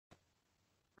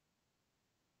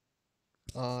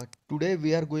Today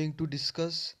we are going to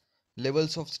discuss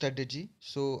levels of strategy.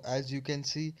 So as you can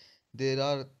see, there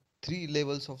are three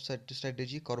levels of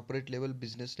strategy: corporate level,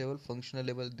 business level, functional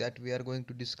level, that we are going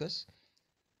to discuss.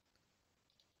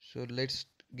 So let's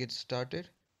get started.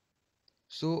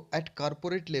 So at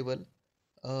corporate level,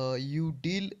 you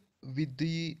deal with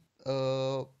the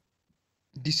uh,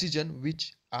 decision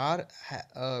which are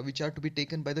to be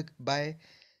taken by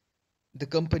the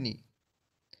company.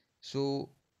 So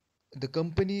the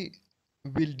company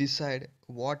will decide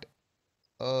what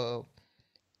uh,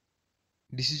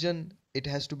 decision it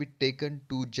has to be taken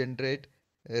to generate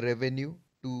revenue,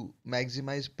 to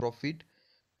maximize profit,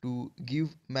 to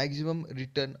give maximum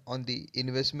return on the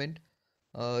investment,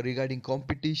 regarding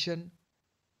competition,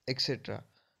 etc.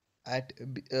 At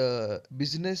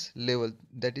business level,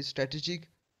 that is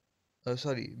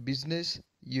business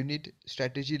unit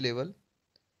strategy level,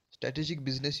 strategic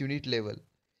business unit level,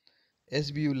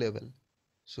 SBU level.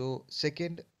 So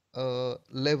second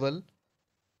level,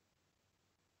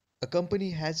 a company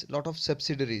has lot of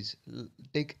subsidiaries.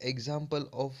 Take example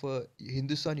of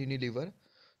Hindustan Unilever.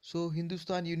 So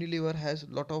Hindustan Unilever has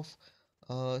lot of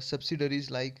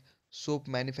subsidiaries like soap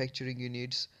manufacturing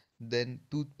units, then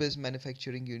toothpaste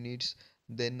manufacturing units,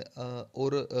 then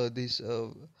oral this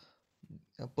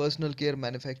personal care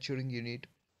manufacturing unit,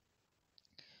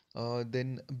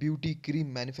 then beauty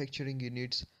cream manufacturing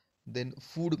units, then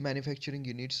food manufacturing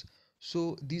units.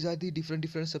 So these are the different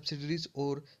subsidiaries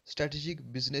or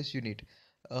strategic business unit.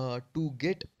 To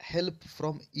get help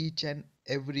from each and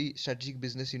every strategic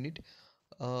business unit,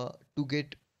 to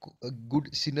get a good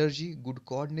synergy, good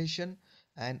coordination,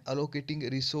 and allocating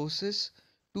resources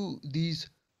to these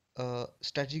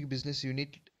strategic business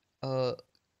unit, uh,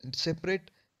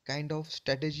 separate kind of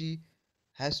strategy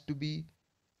has to be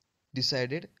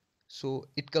decided. So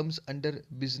it comes under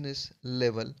business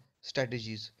level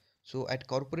strategies. So at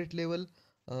corporate level,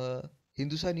 uh,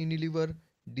 Hindustan Unilever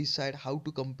decide how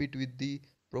to compete with the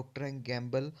Procter and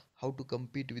Gamble, how to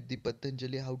compete with the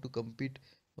Patanjali, how to compete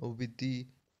with the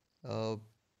uh,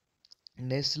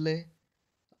 Nestle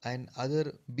and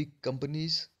other big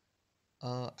companies.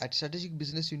 At strategic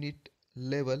business unit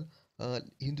level,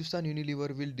 Hindustan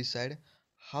Unilever will decide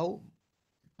how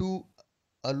to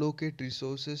allocate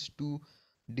resources to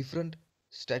different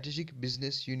strategic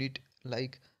business unit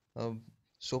like um,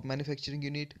 soap manufacturing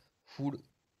unit, food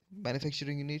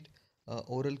manufacturing unit,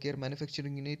 oral care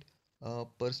manufacturing unit,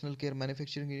 personal care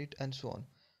manufacturing unit, and so on.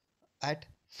 At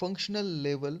functional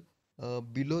level,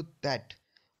 below that,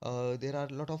 there are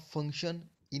a lot of function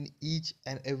in each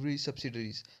and every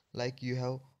subsidiaries. Like you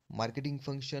have marketing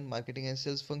function, marketing and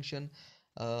sales function,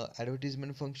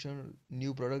 advertisement function,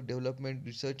 new product development,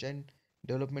 research and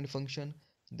development function,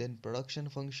 then production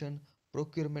function,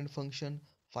 procurement function,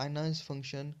 finance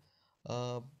function,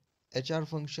 uh, HR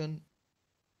function,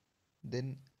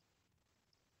 then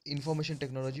information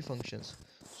technology functions.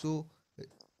 So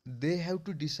they have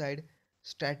to decide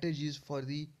strategies for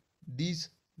these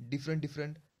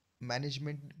different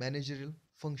management managerial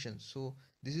functions. So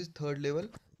this is third level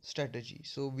strategy.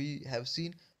 So we have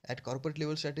seen at corporate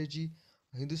level strategy,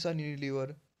 Hindustan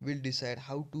Unilever will decide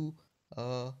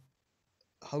uh,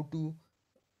 how to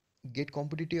get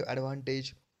competitive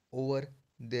advantage over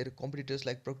their competitors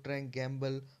like Procter and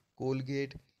Gamble,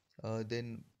 Colgate,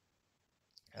 then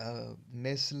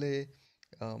Nestle,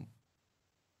 um,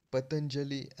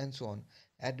 Patanjali, and so on.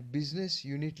 At business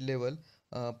unit level,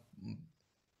 uh,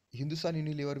 Hindustan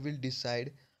Unilever will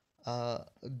decide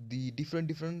the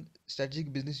different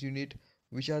strategic business unit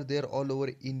which are there all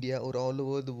over India or all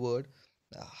over the world,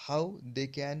 how they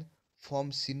can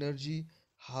form synergy,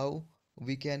 how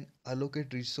we can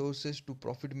allocate resources to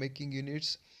profit making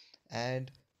units,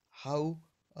 and how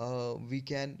we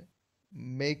can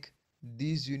make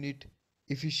these unit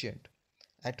efficient.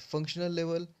 At functional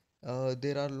level,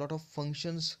 there are a lot of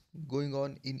functions going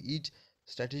on in each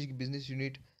strategic business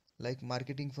unit, like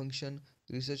marketing function,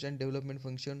 research and development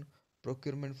function,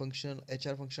 procurement function,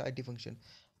 HR function, IT function.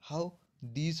 How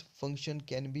these function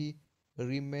can be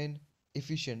remain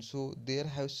efficient. So there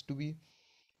has to be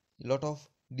lot of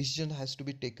decision has to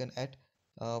be taken at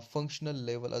functional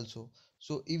level also.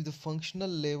 So if the functional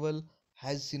level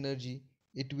has synergy,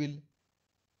 it will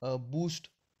boost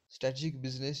strategic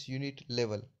business unit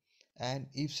level. And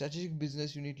if strategic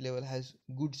business unit level has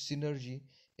good synergy,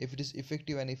 if it is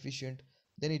effective and efficient,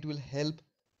 then it will help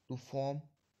to form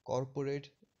corporate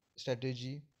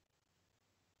strategy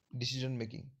decision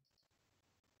making.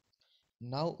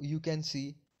 Now you can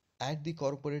see at the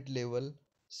corporate level,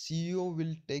 CEO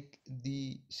will take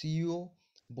the CEO,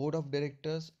 board of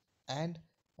directors, and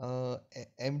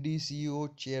MD,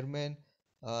 CEO, chairman,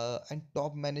 and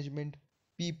top management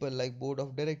people like board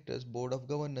of directors, board of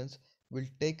governance will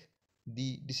take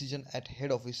the decision at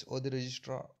head office or the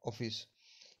registrar office.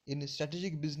 In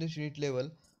strategic business unit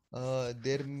level,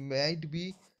 there might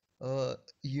be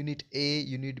unit A,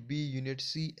 unit B, unit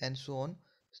C, and so on.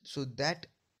 So that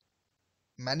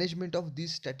management of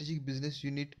this strategic business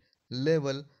unit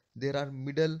level, there are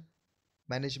middle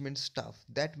management staff.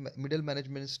 That middle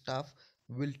management staff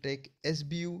will take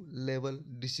SBU level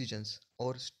decisions,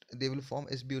 or they will form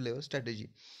SBU level strategy.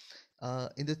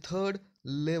 In the third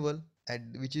level, at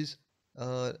which is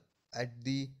uh, at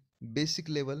the basic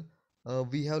level,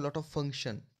 we have a lot of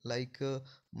function like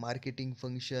marketing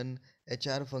function,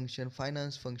 HR function,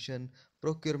 finance function,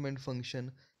 procurement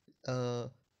function, uh,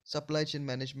 supply chain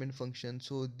management function.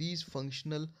 So these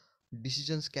functional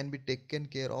decisions can be taken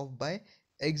care of by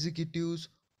executives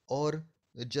or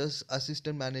just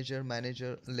assistant manager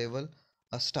level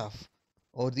staff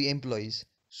or the employees.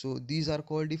 So these are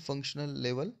called the functional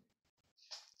level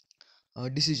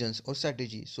decisions or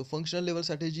strategy. So functional level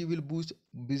strategy will boost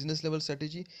business level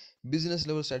strategy, business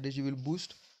level strategy will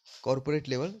boost corporate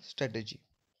level strategy.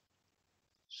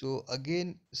 So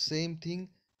again, same thing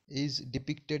is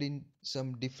depicted in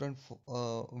some different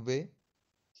way.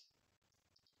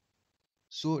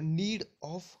 So need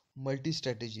of multi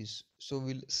strategies. So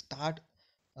we'll start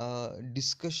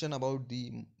discussion about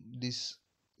these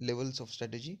levels of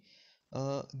strategy.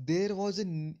 There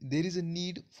is a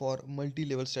need for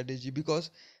multi-level strategy, because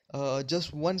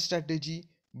just one strategy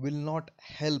will not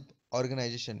help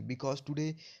organization, because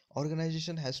today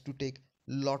organization has to take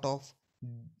lot of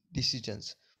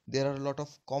decisions. There are a lot of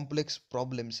complex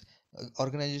problems.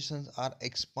 Organizations are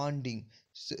expanding.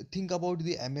 Think about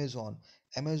the Amazon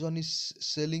is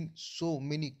selling so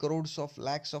many crores of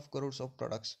lakhs of crores of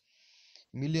products,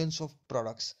 millions of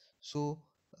products. So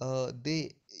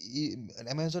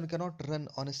Amazon cannot run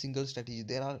on a single strategy.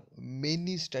 There are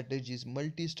many strategies.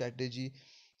 Multi strategy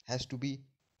has to be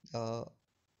uh,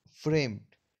 framed.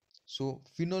 So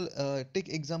take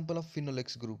example of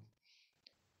Finolex Group.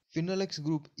 Finolex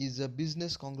Group is a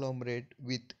business conglomerate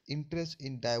with interests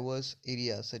in diverse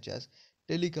areas such as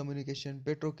telecommunication,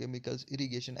 petrochemicals,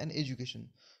 irrigation, and education.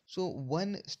 So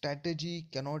one strategy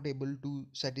cannot able to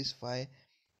satisfy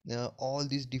all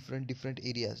these different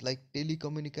areas. Like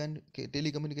telecommunication,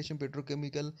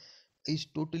 petrochemical is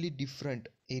totally different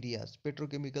areas.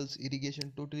 Petrochemicals,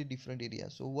 irrigation, totally different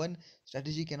areas. So one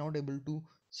strategy cannot able to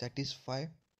satisfy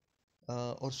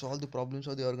or solve the problems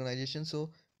of the organization.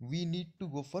 So we need to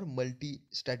go for multi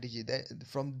strategy. That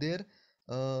from there,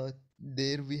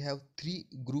 there we have three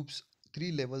groups,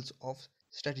 three levels of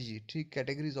strategy, three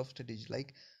categories of strategy,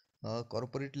 like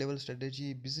corporate level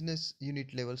strategy, business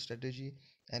unit level strategy,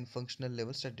 and functional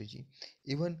level strategy.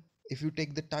 Even if you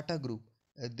take the Tata group,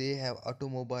 they have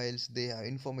automobiles, they have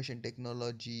information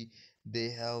technology, they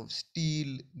have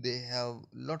steel, they have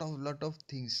lot of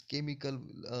things, chemical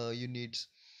units.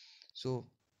 So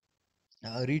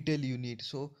retail unit.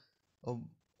 So um,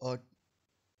 uh,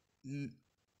 l-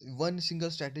 one single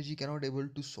strategy cannot able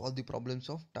to solve the problems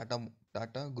of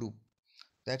Tata group.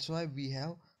 That's why we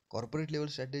have corporate level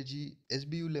strategy,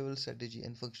 SBU level strategy,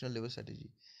 and functional level strategy.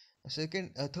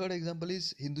 A third example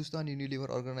is Hindustan Unilever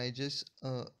organizes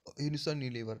Hindustan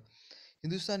Unilever.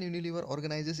 Hindustan Unilever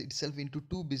organizes itself into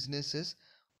two businesses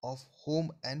of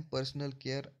home and personal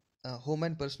care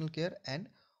and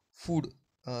food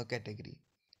category.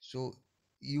 So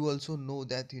you also know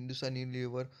that Hindustan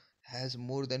Unilever has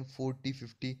more than 40,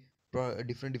 50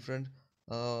 different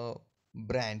uh,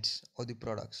 brands or the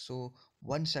products. So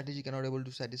one strategy cannot able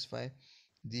to satisfy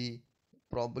the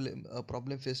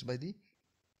problem faced by the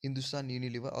Hindustan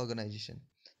Unilever organization.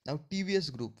 Now TVS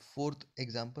Group, fourth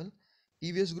example.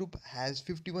 TVS Group has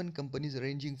 51 companies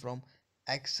ranging from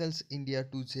Axles India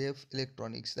to ZF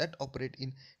Electronics that operate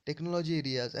in technology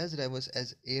areas as diverse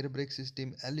as air brake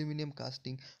system, aluminum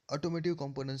casting, automotive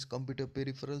components, computer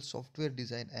peripherals, software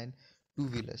design, and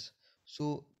two-wheelers.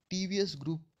 So TVS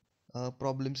Group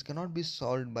problems cannot be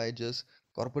solved by just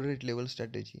corporate level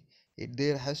strategy.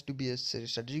 There has to be a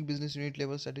strategic business unit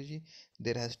level strategy,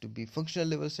 there has to be functional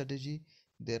level strategy,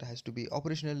 there has to be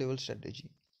operational level strategy.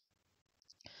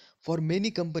 For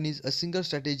many companies, a single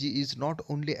strategy is not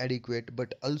only adequate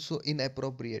but also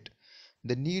inappropriate.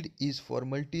 The need is for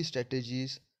multi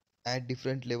strategies at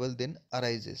different level then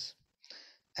arises.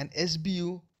 An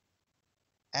SBU,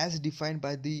 as defined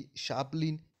by the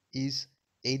Chaplin, is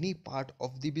any part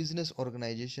of the business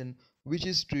organization which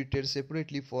is treated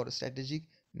separately for strategic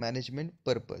management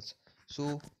purpose.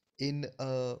 So in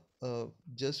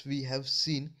just we have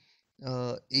seen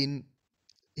in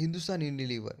Hindustan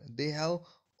Unilever, they have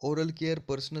oral care,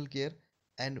 personal care,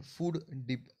 and food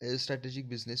strategic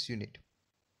business unit.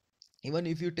 Even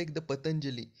if you take the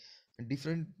Patanjali,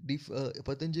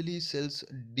 Patanjali sells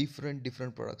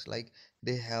different products, like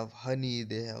they have honey,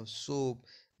 they have soap,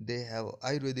 they have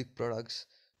Ayurvedic products.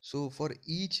 So for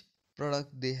each product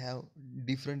they have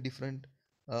different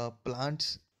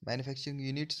plants, manufacturing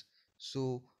units.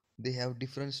 So they have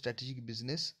different strategic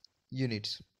business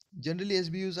units. Generally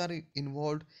SBUs are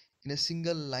involved in a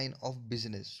single line of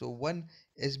business, so one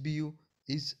SBU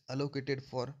is allocated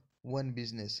for one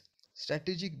business.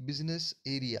 Strategic business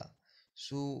area.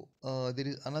 So there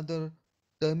is another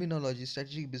terminology,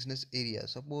 strategic business area.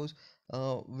 Suppose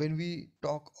when we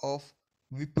talk of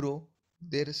Wipro,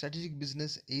 their strategic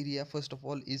business area first of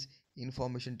all is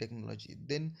information technology.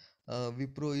 Then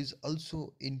Wipro is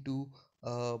also into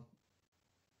uh,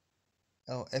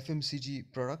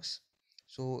 FMCG products.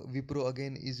 So Wipro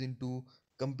again is into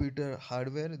computer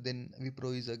hardware. Then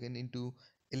Wipro is again into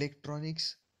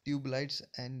electronics, tube lights,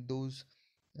 and those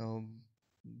um,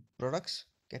 products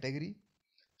category.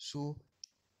 So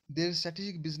their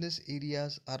strategic business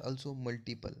areas are also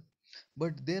multiple,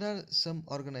 but there are some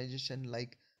organization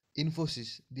like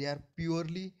Infosys. They are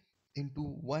purely into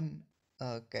one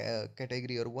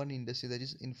category or one industry, that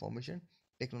is information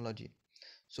technology.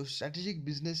 So strategic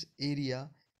business area,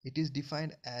 it is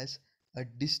defined as a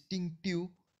distinctive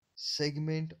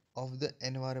segment of the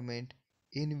environment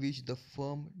in which the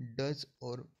firm does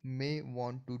or may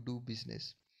want to do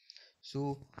business.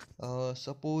 So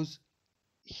suppose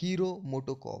Hero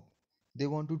Motocorp, they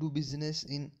want to do business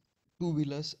in two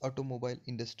wheelers automobile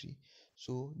industry.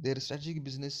 So their strategic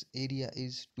business area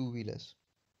is two wheelers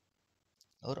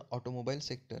or automobile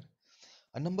sector.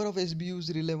 A number of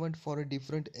SBUs relevant for a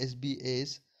different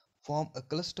SBAs form a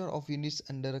cluster of units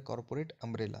under a corporate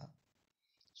umbrella.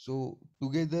 So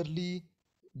togetherly,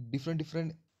 different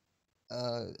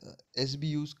uh,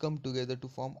 SBUs come together to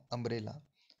form umbrella.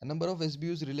 A number of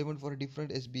SBUs relevant for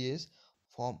different SBAs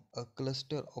form a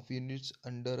cluster of units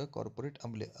under a corporate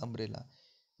umbrella.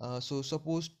 So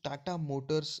suppose Tata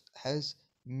Motors has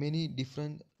many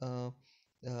different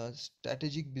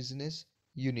strategic business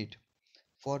unit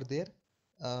for their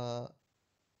uh,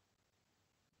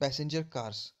 passenger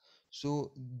cars.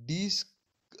 So these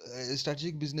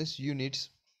strategic business units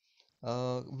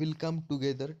will come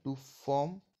together to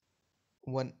form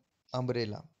one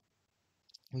umbrella,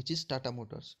 which is Tata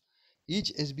Motors.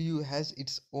 Each SBU has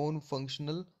its own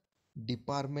functional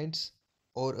departments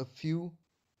or a few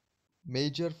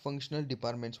major functional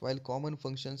departments, while common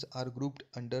functions are grouped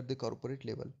under the corporate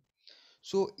level.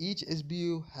 So each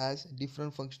SBU has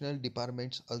different functional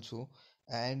departments also,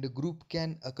 and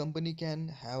a company can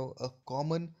have a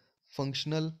common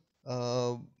functional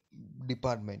uh,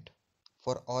 department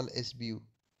for all SBU.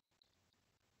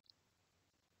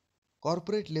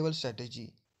 Corporate level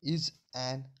strategy is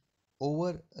an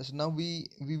over so now we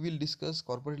will discuss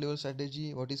corporate level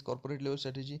strategy. What is corporate level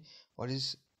strategy, what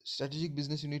is strategic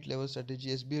business unit level strategy,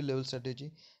 SBU level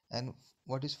strategy, and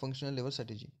what is functional level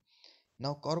strategy.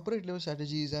 Now corporate level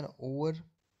strategy is an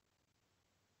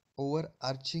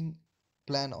overarching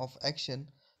plan of action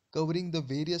covering the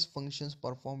various functions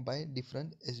performed by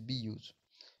different SBUs.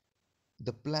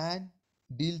 The plan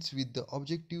deals with the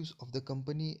objectives of the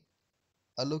company,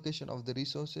 allocation of the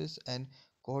resources, and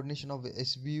coordination of the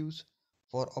SBUs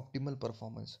for optimal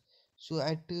performance. So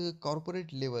at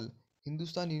corporate level,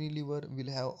 Hindustan Unilever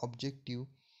will have objective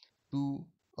to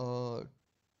uh,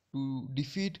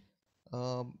 defeat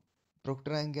um,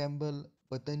 Procter and Gamble,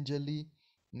 Patanjali,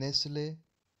 Nestle,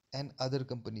 and other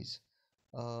companies.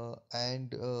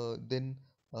 And then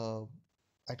uh,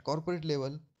 at corporate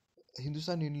level,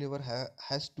 Hindustan Unilever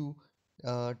has to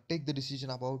take the decision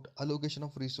about allocation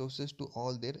of resources to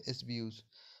all their SBUs.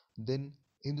 Then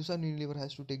Hindustan Unilever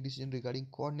has to take decision regarding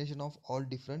coordination of all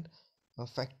different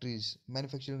factories,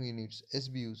 manufacturing units,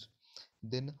 SBUs.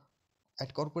 Then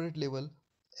at corporate level,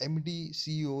 MD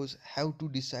CEOs have to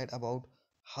decide about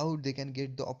how they can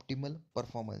get the optimal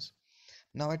performance.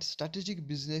 Now at strategic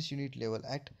business unit level,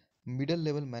 at middle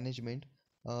level management,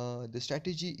 the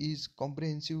strategy is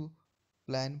comprehensive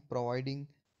plan providing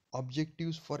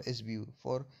objectives for SBU.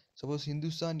 For suppose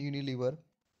Hindustan Unilever,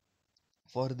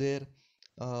 for their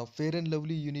Fair and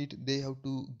Lovely unit, they have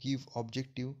to give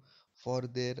objective. For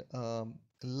their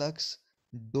Lux,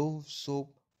 Dove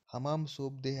soap, Hammam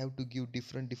soap, they have to give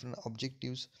different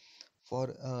objectives.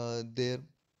 For their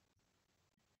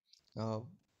uh,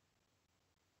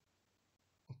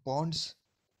 Ponds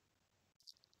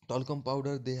talcum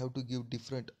powder, they have to give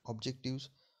different objectives.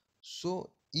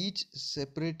 So each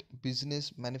separate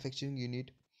business manufacturing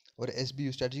unit or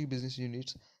SBU, strategic business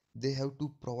units, they have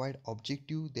to provide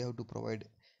objective, they have to provide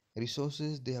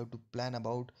resources, they have to plan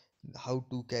about how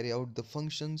to carry out the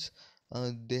functions,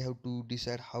 they have to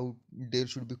decide how there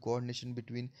should be coordination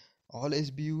between all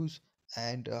SBUs,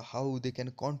 and how they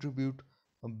can contribute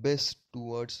best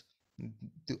towards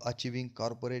to achieving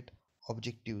corporate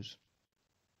objectives.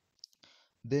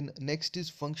 Then next is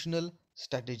functional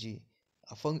strategy.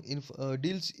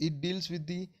 Deals with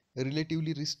the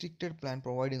relatively restricted plan,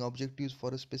 providing objectives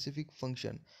for a specific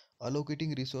function,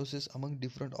 allocating resources among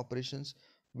different operations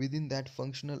within that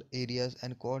functional areas,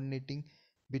 and coordinating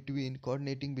between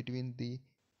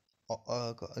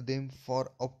them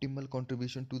for optimal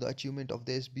contribution to the achievement of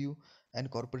the SBU and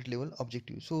corporate level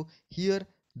objectives. So here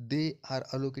they are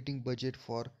allocating budget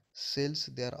for sales,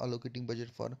 they are allocating budget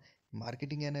for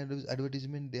marketing and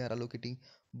advertisement, they are allocating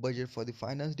budget for the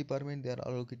finance department, they are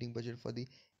allocating budget for the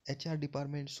HR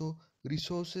department. So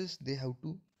resources they have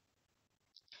to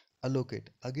allocate.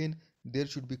 Again, there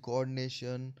should be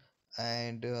coordination,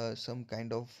 and some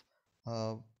kind of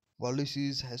uh,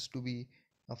 policies has to be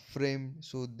framed.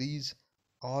 So these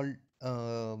all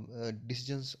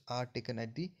decisions are taken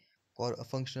at the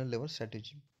functional level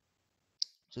strategy.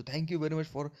 So thank you very much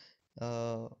for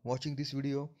watching this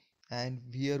video, and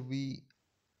here we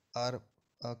are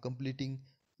completing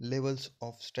levels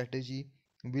of strategy.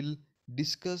 We'll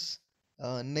discuss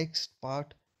next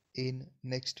part in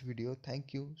next video.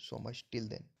 Thank you so much till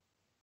then.